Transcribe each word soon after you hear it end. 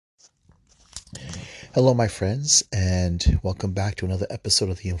Hello, my friends, and welcome back to another episode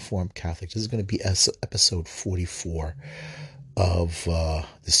of The Informed Catholic. This is going to be episode 44 of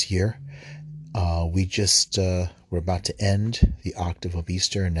this year. We're about to end the octave of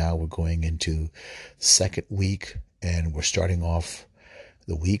Easter, and now we're going into the second week, and we're starting off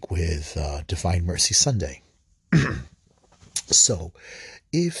the week with Divine Mercy Sunday. So,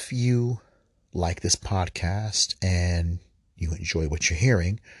 if you like this podcast and you enjoy what you're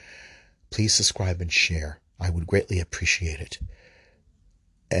hearing, please subscribe and share. I would greatly appreciate it.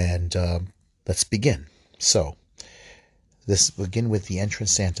 And let's begin. So, let's begin with the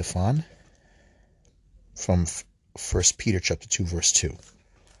entrance antiphon from 1 Peter chapter 2, verse 2.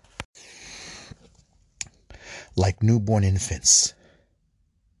 Like newborn infants,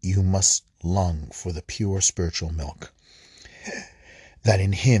 you must long for the pure spiritual milk, that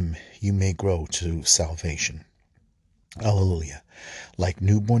in him you may grow to salvation. Hallelujah. Like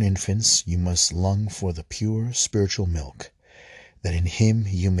newborn infants, you must long for the pure spiritual milk, that in him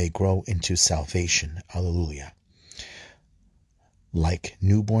you may grow into salvation. Hallelujah. Like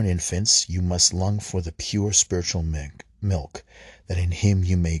newborn infants, you must long for the pure spiritual milk, that in him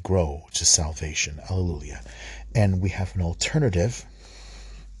you may grow to salvation. Hallelujah. And we have an alternative.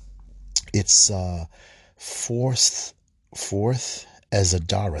 It's fourth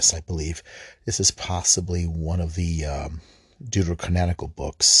Esdras, I believe. This is possibly one of the deuterocanonical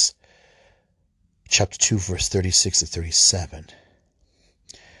books, chapter 2, verse 36 to 37.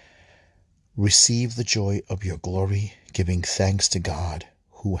 Receive the joy of your glory, giving thanks to God,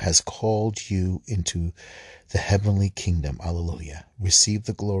 who has called you into the heavenly kingdom. Hallelujah. Receive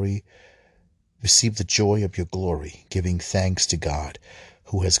the joy of your glory, giving thanks to God,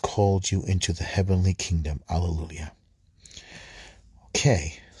 who has called you into the heavenly kingdom. Hallelujah.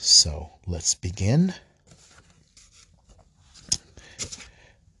 Okay, so let's begin.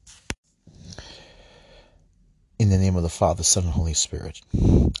 In the name of the Father, Son, and Holy Spirit,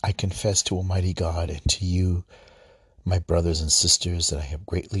 I confess to Almighty God and to you, my brothers and sisters, that I have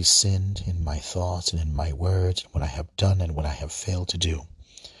greatly sinned in my thoughts and in my words, what I have done and what I have failed to do.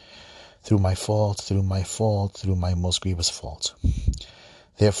 Through my most grievous fault.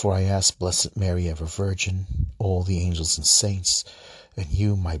 Therefore I ask Blessed Mary, ever Virgin, all the angels and saints, and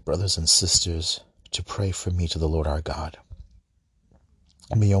you, my brothers and sisters, to pray for me to the Lord our God.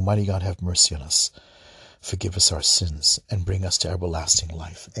 May Almighty God have mercy on us, forgive us our sins, and bring us to everlasting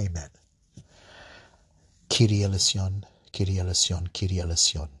life. Amen. Kyrie eleison, Kyrie eleison, Kyrie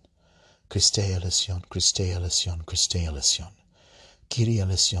eleison. Christe eleison, Christe eleison, Christe eleison. Kyrie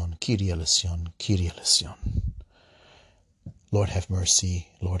eleison, Kyrie eleison, Kyrie eleison. Lord have mercy,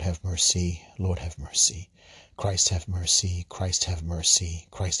 Lord have mercy, Lord have mercy. Christ have mercy, Christ have mercy,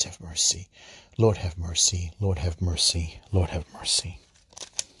 Christ have mercy. Lord have mercy, Lord have mercy, Lord have mercy.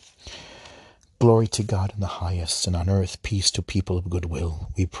 Glory to God in the highest, and on earth peace to people of good will.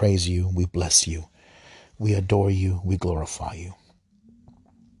 We praise you, we bless you, we adore you, we glorify you.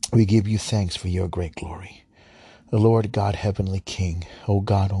 We give you thanks for your great glory. O Lord God, heavenly King, O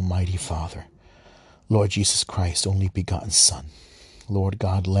God, almighty Father, Lord Jesus Christ, only begotten Son, Lord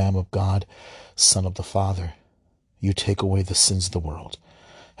God, Lamb of God, Son of the Father, you take away the sins of the world.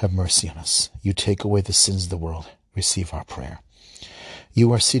 Have mercy on us. You take away the sins of the world. Receive our prayer.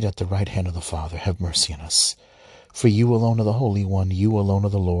 You are seated at the right hand of the Father. Have mercy on us. For you alone are the Holy One. You alone are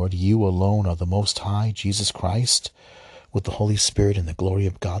the Lord. You alone are the Most High, Jesus Christ, with the Holy Spirit and the glory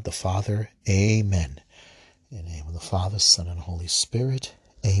of God the Father. Amen. In the name of the Father, Son, and Holy Spirit.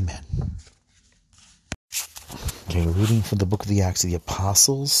 Amen. Okay, reading from the book of the Acts of the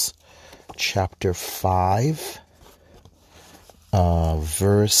Apostles, chapter 5,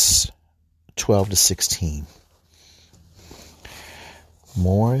 verse 12 to 16.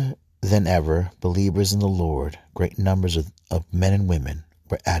 More than ever, believers in the Lord, great numbers of men and women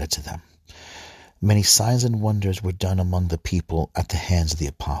were added to them. Many signs and wonders were done among the people at the hands of the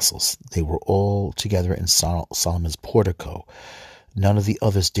apostles. They were all together in Solomon's portico. None of the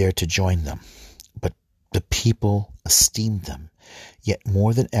others dared to join them, but the people esteemed them. Yet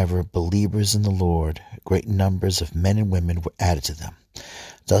more than ever, believers in the Lord, great numbers of men and women were added to them.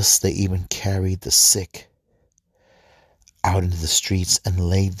 Thus they even carried the sick out into the streets and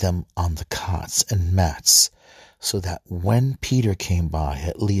laid them on the cots and mats, so that when Peter came by,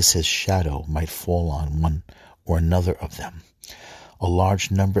 at least his shadow might fall on one or another of them. A large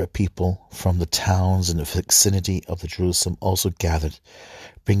number of people from the towns in the vicinity of the Jerusalem also gathered,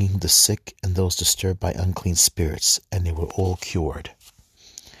 bringing the sick and those disturbed by unclean spirits, and they were all cured.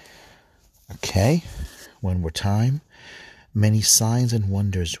 Okay, one more time. Many signs and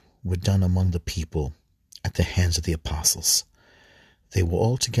wonders were done among the people at the hands of the apostles. They were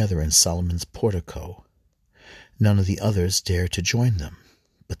all together in Solomon's portico. None of the others dared to join them,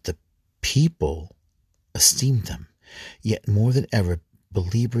 but the people esteemed them. Yet more than ever,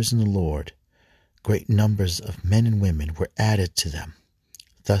 believers in the Lord, great numbers of men and women, were added to them.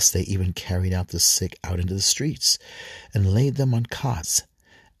 Thus they even carried out the sick out into the streets and laid them on cots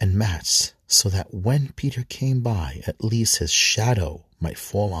and mats, so that when Peter came by, at least his shadow might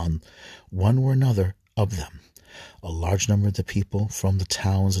fall on one or another of them. A large number of the people from the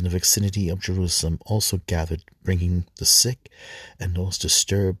towns in the vicinity of Jerusalem also gathered, bringing the sick and those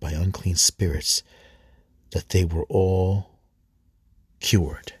disturbed by unclean spirits, that they were all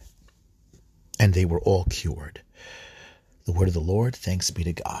cured. And they were all cured. The word of the Lord, thanks be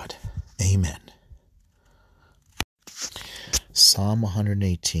to God. Amen. Psalm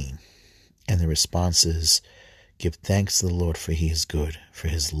 118. And the response is, give thanks to the Lord, for he is good, for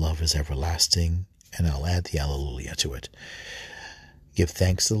his love is everlasting. And I'll add the Alleluia to it. Give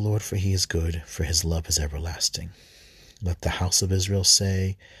thanks to the Lord, for he is good, for his love is everlasting. Let the house of Israel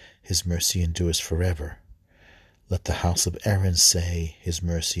say, his mercy endures forever. Let the house of Aaron say, his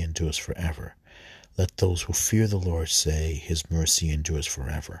mercy endures forever. Let those who fear the Lord say, his mercy endures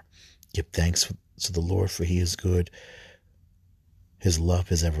forever. Give thanks to the Lord, for he is good. His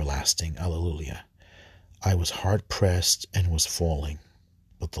love is everlasting. Alleluia. I was hard pressed and was falling,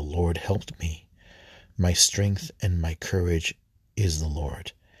 but the Lord helped me. My strength and my courage is the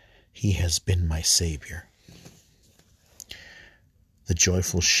Lord. He has been my Savior. The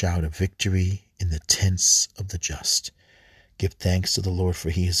joyful shout of victory in the tents of the just. Give thanks to the Lord, for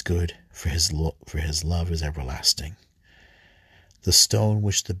he is good, for his love is everlasting. The stone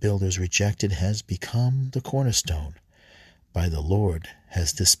which the builders rejected has become the cornerstone. By the Lord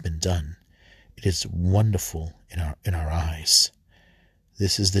has this been done. It is wonderful in our eyes.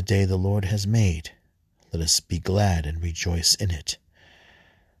 This is the day the Lord has made. Let us be glad and rejoice in it.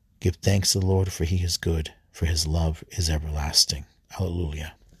 Give thanks to the Lord, for he is good, for his love is everlasting.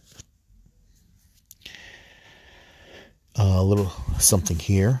 Hallelujah. A little something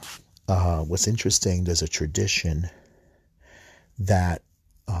here. What's interesting, there's a tradition that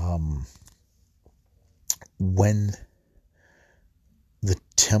when the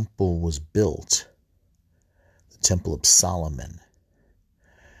temple was built, the Temple of Solomon,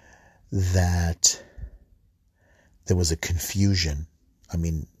 that there was a confusion. I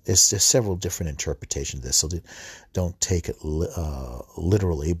mean, there's several different interpretations of this, so don't take it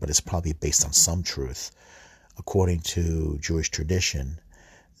literally, but it's probably based on some truth. According to Jewish tradition,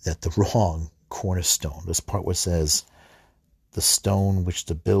 that the wrong cornerstone, this part where it says, the stone which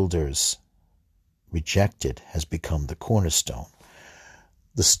the builders rejected has become the cornerstone.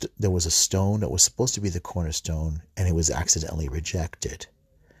 There was a stone that was supposed to be the cornerstone, and it was accidentally rejected.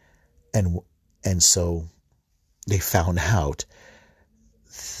 And so they found out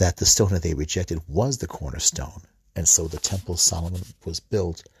that the stone that they rejected was the cornerstone. And so the Temple of Solomon was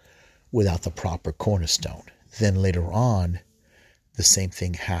built without the proper cornerstone. Then later on, the same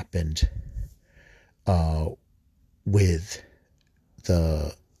thing happened with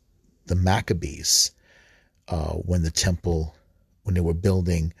the Maccabees when they were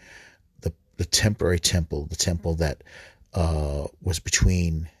building the temporary temple, the temple that was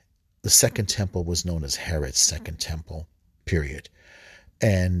between. The second temple was known as Herod's second temple, period.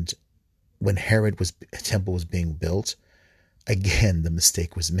 And when Herod's temple was being built, again, the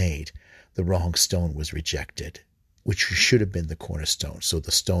mistake was made. The wrong stone was rejected, which should have been the cornerstone. So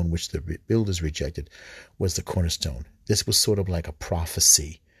the stone which the builders rejected was the cornerstone. This was sort of like a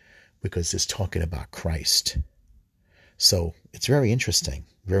prophecy, because it's talking about Christ. So it's very interesting,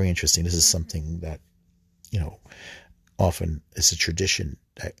 very interesting. This is something that, often is a tradition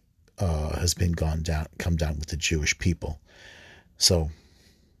that has been come down with the Jewish people. So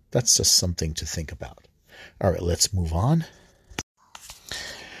that's just something to think about. All right, let's move on.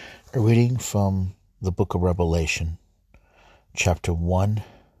 A reading from the book of Revelation, chapter 1,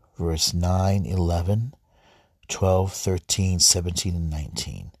 verse 9, 11, 12, 13, 17, and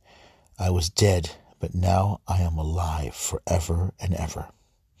 19. I was dead, but now I am alive forever and ever.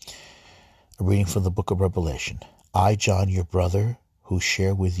 A reading from the book of Revelation. I, John, your brother, who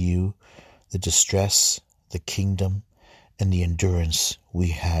share with you the distress, the kingdom, and the endurance we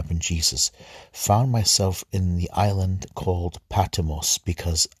have in Jesus, found myself in the island called Patmos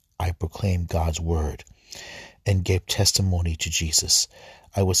because I proclaimed God's word and gave testimony to Jesus.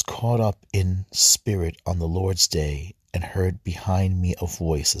 I was caught up in spirit on the Lord's day and heard behind me a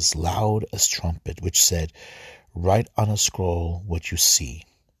voice as loud as trumpet, which said, "Write on a scroll what you see."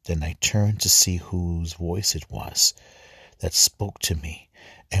 Then I turned to see whose voice it was that spoke to me.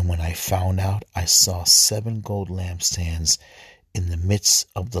 And when I found out, I saw 7 gold lampstands. in the midst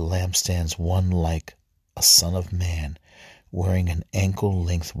of the lampstands one like a son of man, wearing an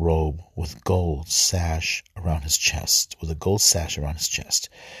ankle-length robe with a gold sash around his chest.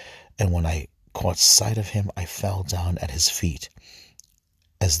 And when I caught sight of him, I fell down at his feet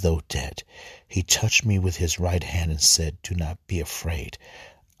as though dead. He touched me with his right hand and said, "Do not be afraid.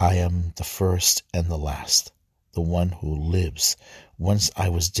 I am the first and the last, the one who lives. Once I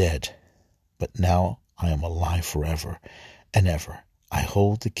was dead, but now I am alive forever and ever. I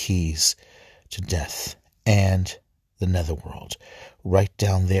hold the keys to death and the netherworld. Write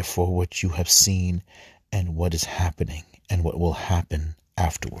down, therefore, what you have seen and what is happening and what will happen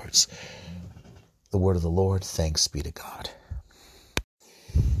afterwards." The word of the Lord. Thanks be to God.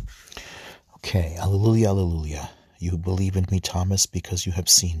 Okay, alleluia, alleluia. You believe in me, Thomas, because you have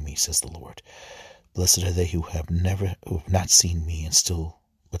seen me, says the Lord. Blessed are they who have not seen me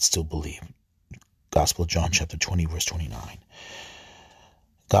but still believe. Gospel of John, chapter 20, verse 29.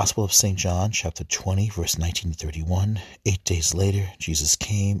 Gospel of St. John, chapter 20, verse 19 to 31. 8 days later, Jesus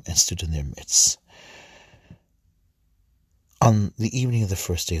came and stood in their midst. On the evening of the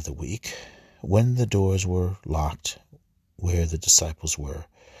first day of the week, when the doors were locked where the disciples were,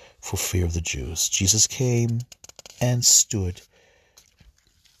 for fear of the Jews, Jesus came and stood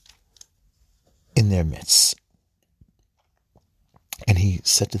in their midst. And he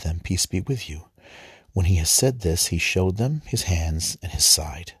said to them, "Peace be with you." When he had said this, he showed them his hands and his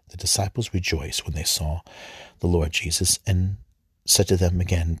side. The disciples rejoiced when they saw the Lord Jesus, and said to them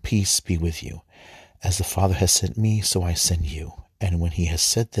again, "Peace be with you. As the Father has sent me, so I send you." And when he had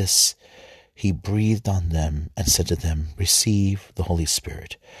said this, he breathed on them and said to them, "Receive the Holy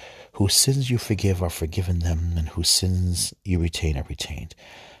Spirit. Whose sins you forgive are forgiven them, and whose sins you retain are retained."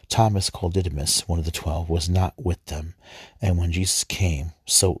 Thomas, called Didymus, one of the 12, was not with them. And when Jesus came,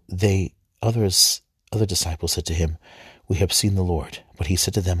 other disciples said to him, "We have seen the Lord." But he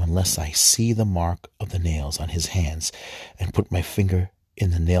said to them, "Unless I see the mark of the nails on his hands, and put my finger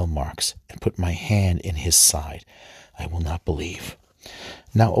in the nail marks, and put my hand in his side, I will not believe."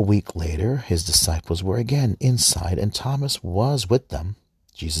 Now a week later, his disciples were again inside, and Thomas was with them.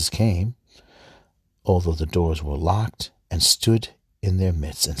 Jesus came, although the doors were locked, and stood in their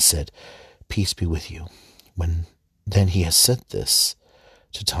midst, and said, "Peace be with you." Then he has said this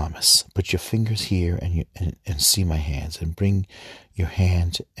to Thomas, "Put your fingers here and see my hands, and bring your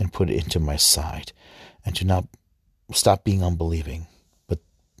hand and put it into my side, and do not stop being unbelieving, but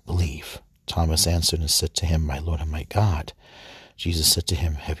believe." Thomas answered and said to him, "My Lord and my God." Jesus said to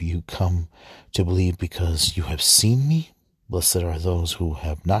him, "Have you come to believe because you have seen me? Blessed are those who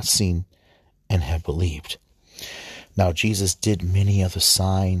have not seen and have believed." Now Jesus did many other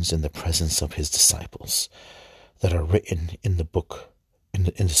signs in the presence of his disciples that are written in the book, in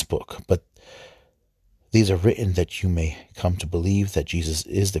this book. But these are written that you may come to believe that Jesus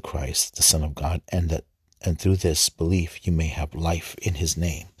is the Christ, the Son of God, and through this belief you may have life in his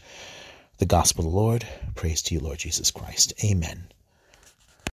name. The Gospel of the Lord. Praise to you, Lord Jesus Christ. Amen.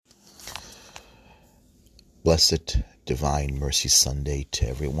 Blessed Divine Mercy Sunday to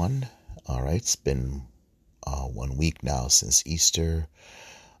everyone. All right, it's been 1 week now since Easter.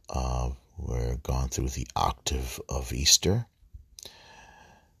 We're gone through the octave of Easter.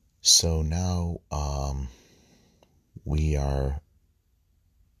 So now we're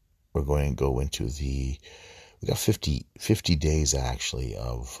going to go into we got 50 days actually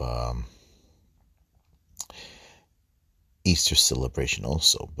of Easter celebration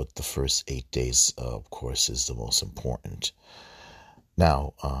also, but the first 8 days, of course, is the most important.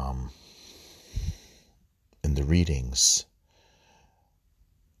 Now, in the readings,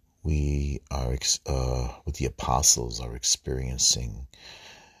 we are, with the apostles, are experiencing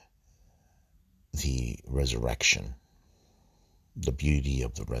the resurrection, the beauty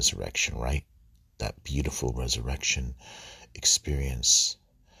of the resurrection, right? That beautiful resurrection experience,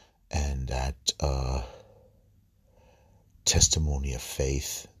 and that testimony of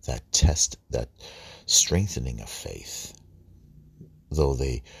faith, that strengthening of faith. Though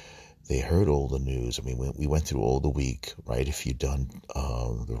they heard all the news. I mean, we went through all the week, right? If you've done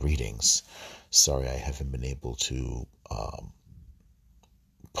the readings, sorry I haven't been able to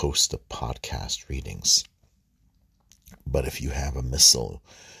post the podcast readings. But if you have a missal,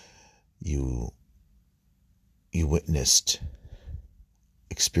 you witnessed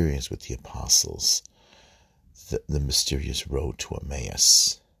experience with the apostles, the mysterious road to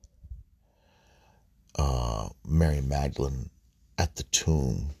Emmaus, Mary Magdalene at the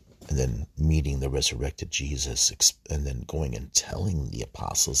tomb, and then meeting the resurrected Jesus, and then going and telling the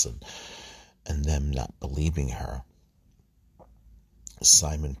apostles, and them not believing her.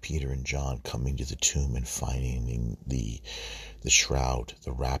 Simon, Peter, and John coming to the tomb and finding the shroud,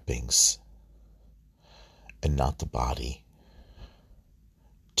 the wrappings, and not the body.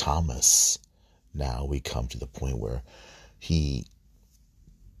 Thomas, now we come to the point where he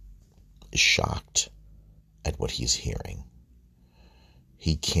is shocked at what he's hearing.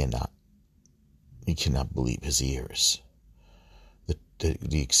 He cannot believe his ears.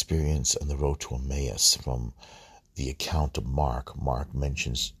 The experience on the road to Emmaus from the account of Mark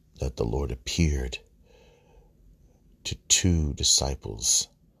mentions that the Lord appeared to two disciples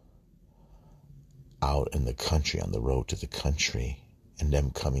out in the country, on the road to the country, and them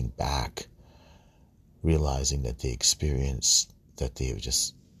coming back, realizing that they have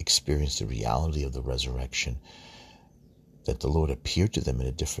just experienced the reality of the resurrection, that the Lord appeared to them in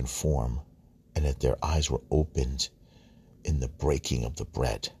a different form, and that their eyes were opened in the breaking of the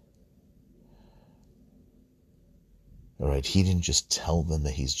bread. All right, he didn't just tell them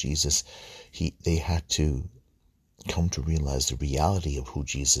that he's Jesus. They had to come to realize the reality of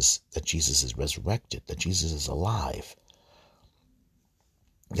that Jesus is resurrected, that Jesus is alive,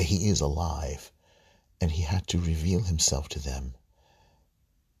 that he is alive, and he had to reveal himself to them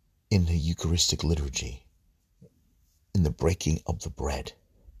in the Eucharistic liturgy, in the breaking of the bread.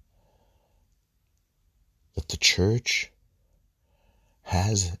 That the church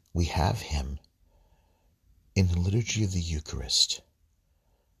we have him in the liturgy of the Eucharist.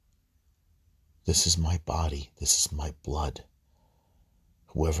 This is my body, this is my blood.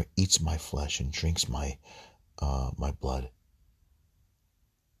 Whoever eats my flesh and drinks my blood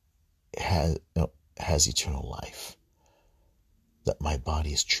has eternal life. That my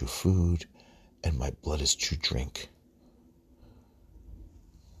body is true food and my blood is true drink.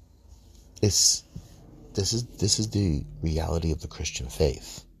 This is the reality of the Christian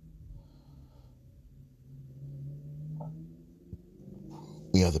faith.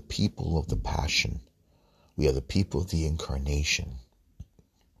 We are the people of the Passion. We are the people of the Incarnation.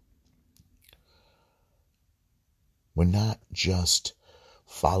 We're not just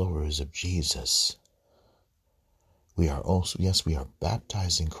followers of Jesus. We are also, yes, we are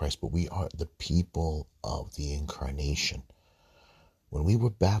baptized in Christ, but we are the people of the Incarnation. When we were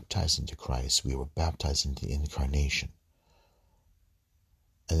baptized into Christ, we were baptized into the Incarnation.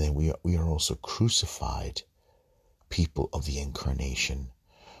 And then we are also crucified people of the Incarnation.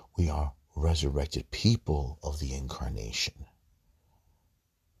 We are resurrected people of the Incarnation.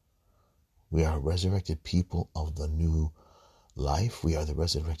 We are resurrected people of the new life. We are the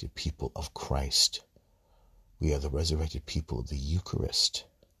resurrected people of Christ. We are the resurrected people of the Eucharist.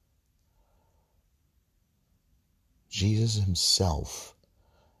 Jesus himself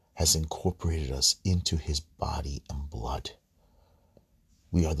has incorporated us into his body and blood.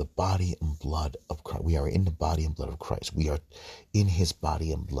 We are the body and blood of Christ. We are in the body and blood of Christ. We are in his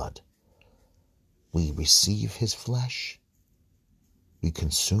body and blood. We receive his flesh. We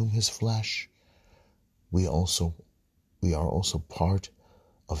consume his flesh. We are also part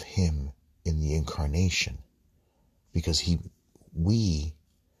of him in the Incarnation, because we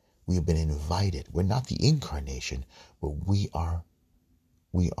have been invited. We're not the Incarnation, but we are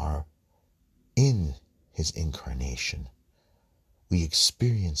in his Incarnation. We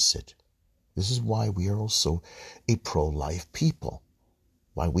experience it. This is why we are also a pro-life people.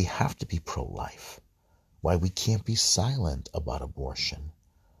 Why we have to be pro-life. Why we can't be silent about abortion.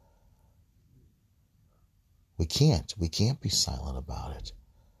 We can't be silent about it.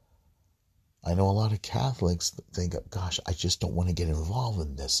 I know a lot of Catholics think, gosh, I just don't want to get involved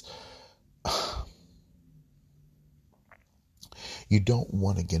in this. You don't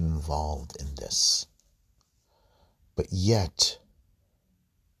want to get involved in this. But yet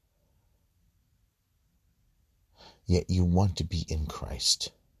you want to be in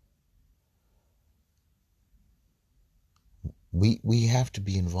Christ. We have to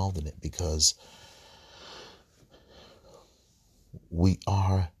be involved in it because we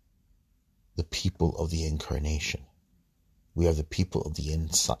are the people of the Incarnation. We are the people of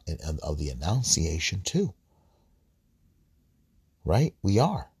the Annunciation too. Right? We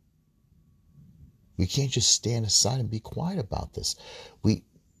are. We can't just stand aside and be quiet about this. We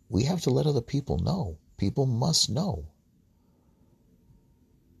have to let other people know. People must know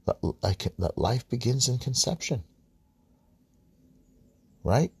that life begins in conception.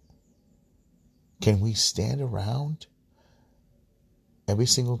 Right? Can we stand around every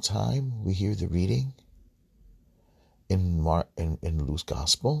single time we hear the reading in Luke's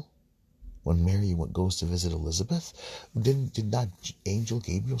Gospel, when Mary goes to visit Elizabeth? Did not Angel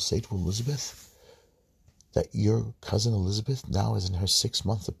Gabriel say to Elizabeth that your cousin Elizabeth now is in her 6th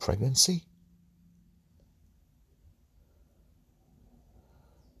month of pregnancy?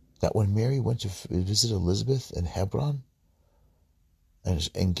 That when Mary went to visit Elizabeth in Hebron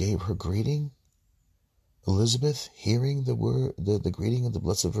and gave her greeting, Elizabeth, hearing the word, the greeting of the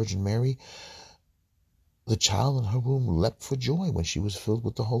Blessed Virgin Mary, the child in her womb leapt for joy when she was filled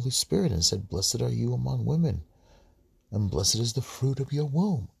with the Holy Spirit and said, "Blessed are you among women, and blessed is the fruit of your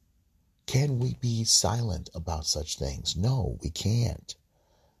womb." Can we be silent about such things? No, we can't.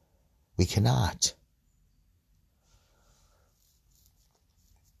 We cannot.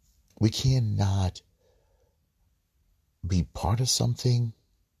 We cannot be part of something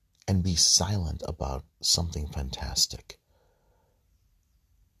and be silent about something fantastic.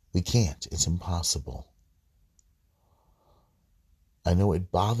 We can't. It's impossible. I know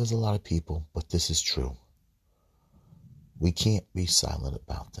it bothers a lot of people, but this is true. We can't be silent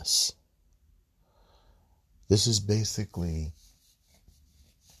about this. This is basically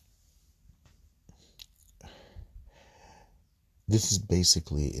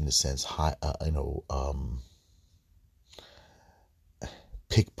in a sense,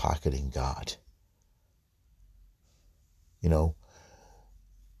 pickpocketing God. You know,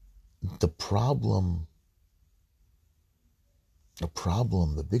 the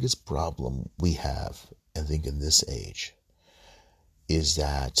biggest problem we have, I think, in this age is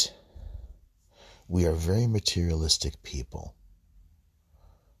that we are very materialistic people.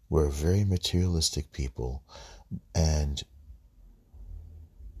 We're very materialistic people, and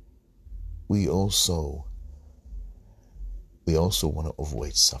we also want to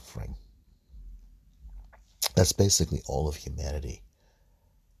avoid suffering. That's basically all of humanity.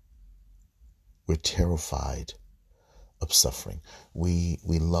 We're terrified of suffering. We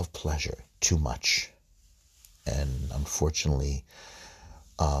love pleasure too much, and unfortunately,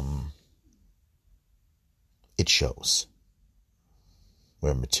 it shows.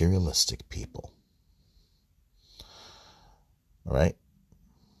 We're materialistic people. All right?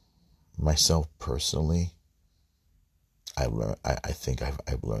 Myself personally, I think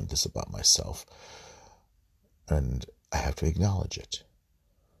I've learned this about myself, and I have to acknowledge it.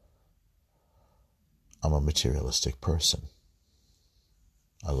 I'm a materialistic person.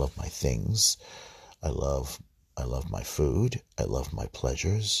 I love my things. I love my food. I love my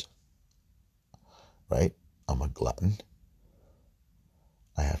pleasures. Right? I'm a glutton.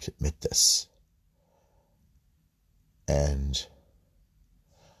 I have to admit this. And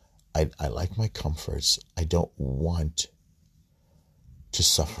I like my comforts. I don't want to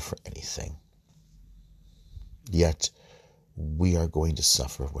suffer for anything. Yet, we are going to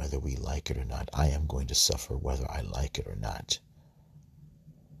suffer whether we like it or not. I am going to suffer whether I like it or not.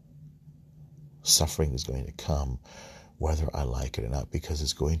 Suffering is going to come whether I like it or not, because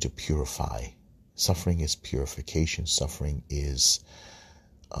it's going to purify. Suffering is purification. Suffering is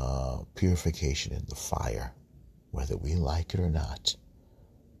purification in the fire, whether we like it or not.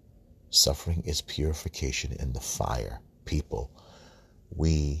 Suffering is purification in the fire. People,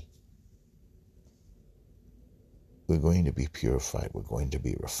 we're going to be purified. We're going to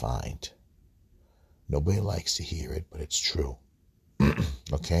be refined. Nobody likes to hear it, but it's true.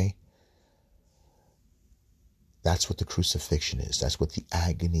 Okay? That's what the crucifixion is. That's what the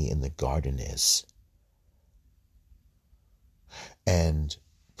agony in the garden is. And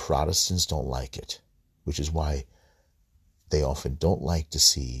Protestants don't like it, which is why they often don't like to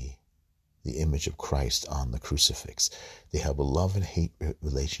see the image of Christ on the crucifix. They have a love and hate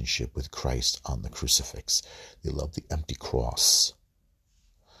relationship with Christ on the crucifix. They love the empty cross.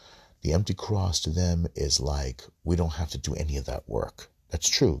 The empty cross to them is like, we don't have to do any of that work. That's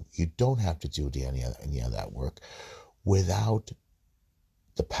true. You don't have to do any of that work. Without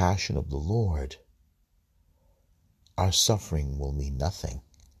the passion of the Lord, our suffering will mean nothing.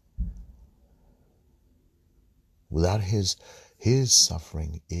 Without his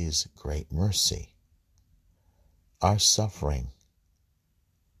suffering is great mercy. Our suffering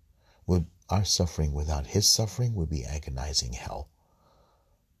without his suffering would be agonizing hell.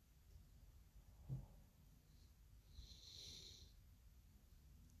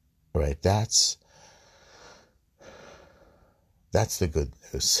 All right, that's the good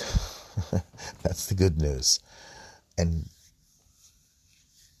news. That's the good news. And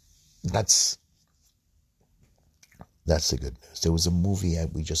that's the good news. There was a movie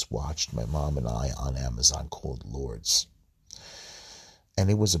we just watched, my mom and I, on Amazon called Lourdes. And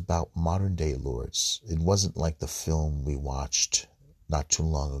it was about modern day Lourdes. It wasn't like the film we watched not too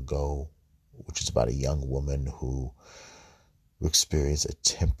long ago, which is about a young woman who experienced a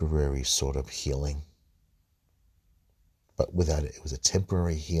temporary sort of healing. But without it, it was a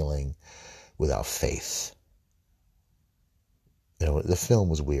temporary healing without faith. You know, the film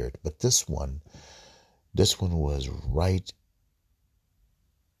was weird, but this one was right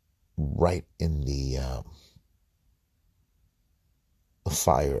right in the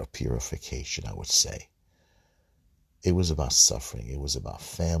fire of purification, I would say. It was about suffering. It was about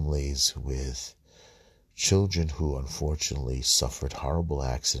families with children who unfortunately suffered horrible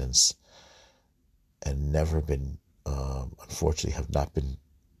accidents and never been, unfortunately,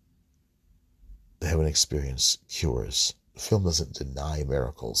 they haven't experienced cures. The film doesn't deny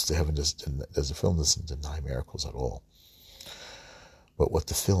miracles. The film doesn't deny miracles at all. But what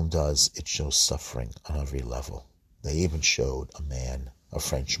the film does, it shows suffering on every level. They even showed a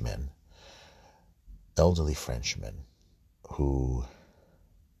Frenchman, elderly Frenchman, who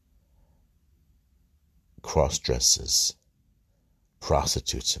cross-dresses,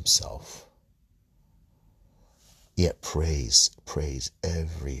 prostitutes himself, yet prays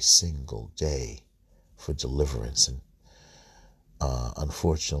every single day for deliverance. And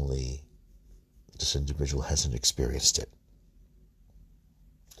unfortunately, this individual hasn't experienced it.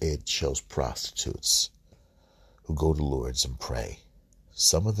 It shows prostitutes who go to Lourdes and pray.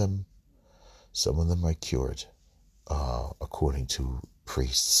 Some of them are cured, according to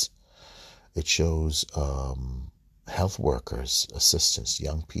priests. It shows health workers, assistants,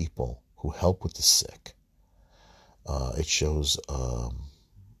 young people who help with the sick. It shows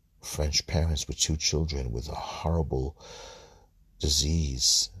French parents with 2 children with a horrible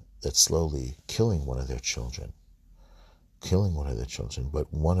disease that's slowly killing one of their children.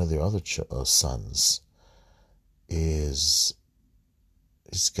 But one of their other sons he's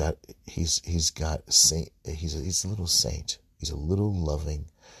a little saint. He's a little loving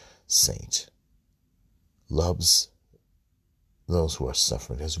saint. Loves those who are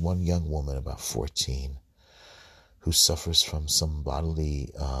suffering. There's one young woman, about 14, who suffers from some bodily,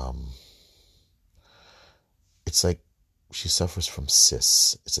 it's like she suffers from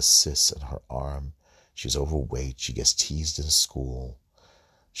cysts. It's a cyst in her arm. She's overweight. She gets teased in school.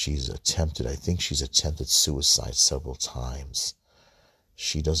 I think she's attempted suicide several times.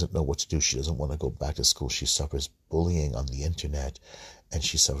 She doesn't know what to do. She doesn't want to go back to school. She suffers bullying on the internet, and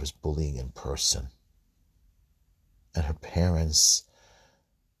she suffers bullying in person. And her parents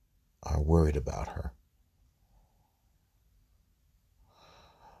are worried about her.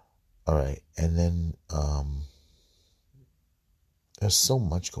 All right, and then there's so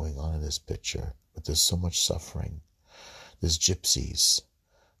much going on in this picture, but there's so much suffering. There's gypsies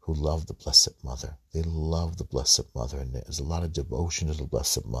who love the Blessed Mother. They love the Blessed Mother, and there's a lot of devotion to the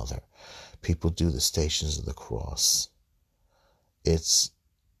Blessed Mother. People do the Stations of the Cross. And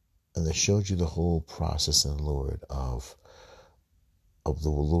they showed you the whole process in Lourdes of the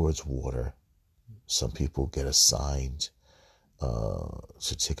Lourdes water. Some people get assigned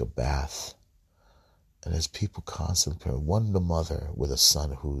to take a bath, and there's people constantly. The mother with a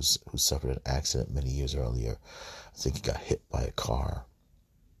son who suffered an accident many years earlier. I think he got hit by a car.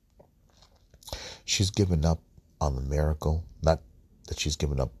 She's given up on the miracle. Not that she's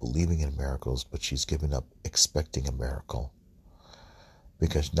given up believing in miracles, but she's given up expecting a miracle,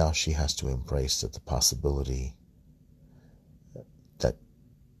 because now she has to embrace the possibility that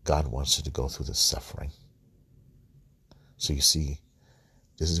God wants her to go through the suffering. So you see,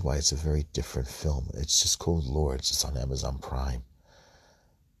 this is why it's a very different film. It's just called Lourdes. It's on Amazon Prime.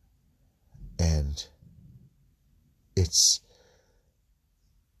 And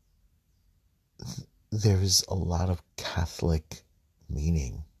there is a lot of Catholic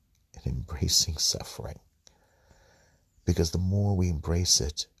meaning in embracing suffering. Because the more we embrace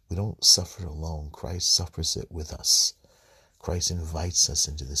it, we don't suffer alone. Christ suffers it with us. Christ invites us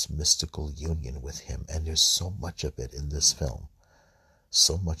into this mystical union with him. And there's so much of it in this film.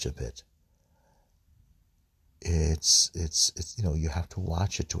 So much of it. It's you have to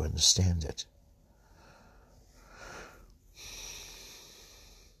watch it to understand it.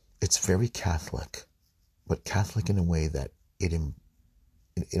 It's very Catholic, but Catholic in a way that the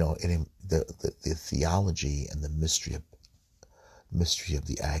theology and the mystery of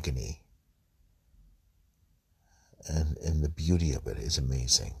the agony and the beauty of it is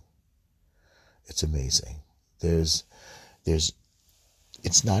amazing. It's amazing. It's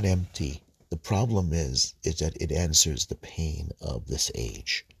not empty. The problem is that it answers the pain of this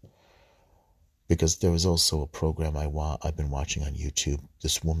age. Because there was also a program I've been watching on YouTube.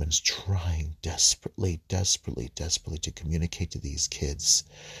 This woman's trying desperately to communicate to these kids,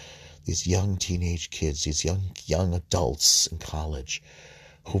 these young teenage kids, these young adults in college,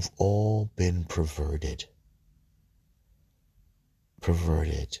 who've all been perverted.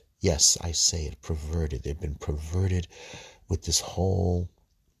 Perverted. Yes, I say it, perverted. They've been perverted with this whole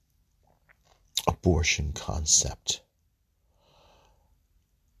abortion concept.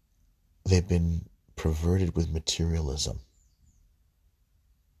 They've been perverted with materialism.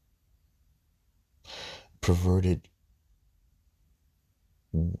 perverted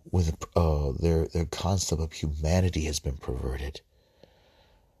with their concept of humanity has been perverted.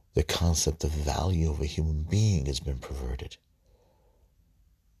 The concept of value of a human being has been perverted.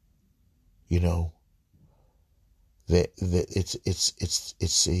 You know, that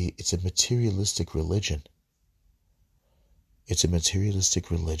it's a materialistic religion. It's a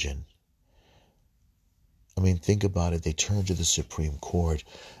materialistic religion. I mean, think about it. They turn to the Supreme Court,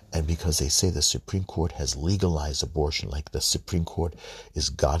 and because they say the Supreme Court has legalized abortion, like the Supreme Court is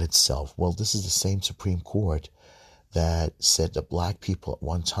God itself. Well, this is the same Supreme Court that said that black people at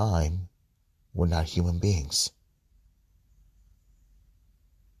one time were not human beings.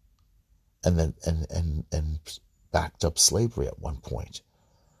 And then and backed up slavery at one point.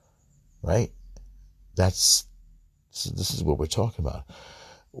 Right? This is what we're talking about.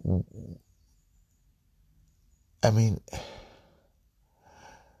 I mean,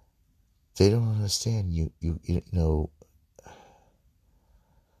 they don't understand you know,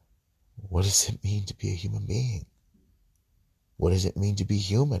 what does it mean to be a human being? What does it mean to be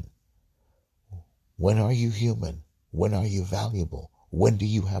human? When are you human? When are you valuable? When do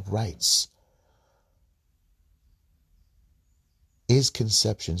you have rights? Is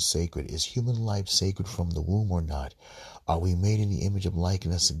conception sacred? Is human life sacred from the womb or not? Are we made in the image of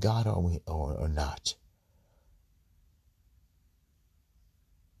likeness of God or not?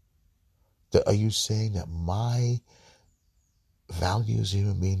 Are you saying that my value as a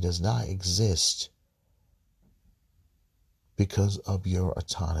human being does not exist because of your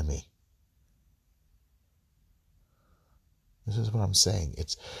autonomy? This is what I'm saying.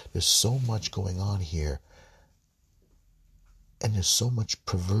 There's so much going on here, and there's so much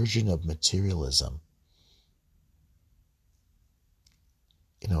perversion of materialism.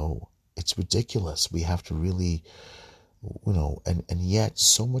 You know, it's ridiculous. We have to really, you know, and yet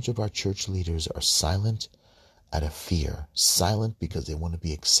so much of our church leaders are silent out of fear, silent because they want to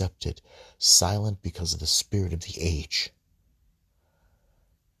be accepted, silent because of the spirit of the age.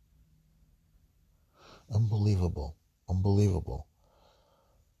 Unbelievable. Unbelievable.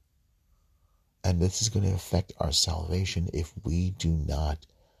 And this is going to affect our salvation if we don't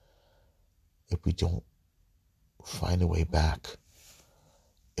find a way back.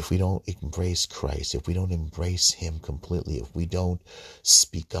 If we don't embrace Christ, if we don't embrace Him completely, if we don't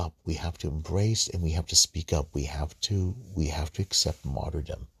speak up, we have to embrace and we have to speak up. We have to accept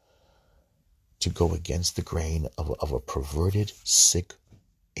martyrdom, to go against the grain of a perverted, sick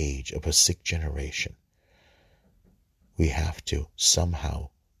age, of a sick generation. We have to somehow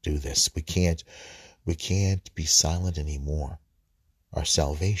do this. We can't be silent anymore. Our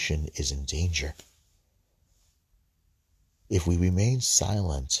salvation is in danger. If we remain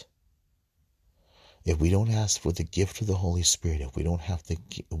silent, if we don't ask for the gift of the Holy Spirit, if we don't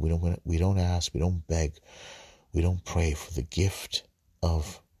ask, we don't beg, we don't pray for the gift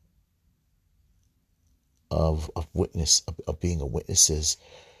of witness, of being witnesses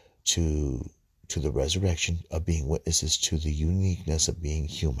to the resurrection, of being witnesses to the uniqueness of being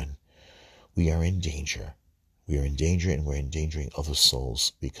human, we are in danger. We are in danger, and we're endangering other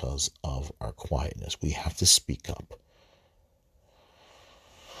souls because of our quietness. We have to speak up.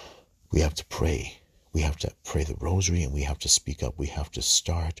 We have to pray. We have to pray the rosary, and we have to speak up. We have to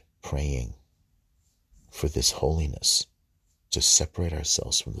start praying for this holiness, to separate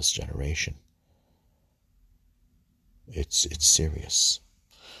ourselves from this generation. It's serious.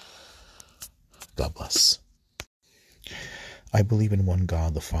 God bless. I believe in one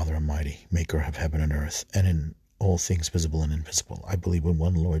God, the Father Almighty, maker of heaven and earth, and in all things visible and invisible. I believe in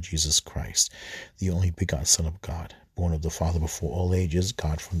one Lord Jesus Christ, the only begotten Son of God, born of the Father before all ages,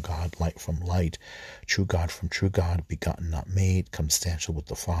 God from God, light from light, true God from true God, begotten not made, consubstantial with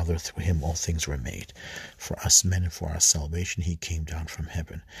the Father. Through him all things were made. For us men and for our salvation he came down from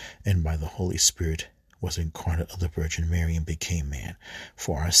heaven, and by the Holy Spirit was incarnate of the Virgin Mary and became man.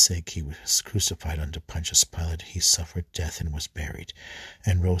 For our sake he was crucified under Pontius Pilate. He suffered death and was buried,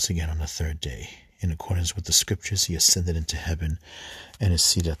 and rose again on the third day. In accordance with the Scriptures, he ascended into heaven and is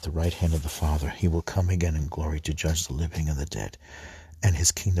seated at the right hand of the Father. He will come again in glory to judge the living and the dead, and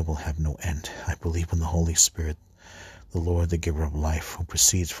his kingdom will have no end. I believe in the Holy Spirit, the Lord, the giver of life, who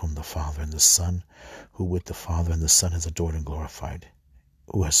proceeds from the Father, and the Son, who with the Father and the Son is adored and glorified,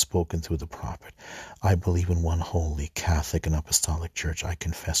 who has spoken through the prophet. I believe in one holy, Catholic, and Apostolic Church. I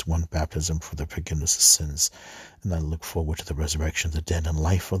confess one baptism for the forgiveness of sins, and I look forward to the resurrection of the dead and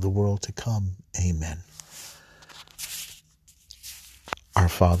life of the world to come. Amen. Our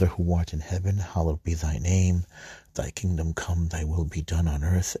Father who art in heaven, hallowed be thy name. Thy kingdom come, thy will be done on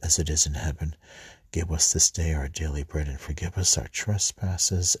earth as it is in heaven. Give us this day our daily bread, and forgive us our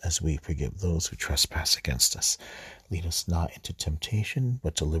trespasses as we forgive those who trespass against us. Lead us not into temptation,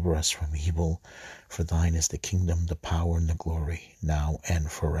 but deliver us from evil. For thine is the kingdom, the power, and the glory, now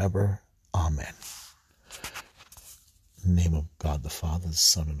and forever. Amen. In the name of God the Father, the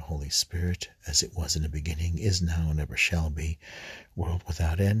Son, and the Holy Spirit, as it was in the beginning, is now, and ever shall be, world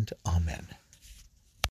without end. Amen.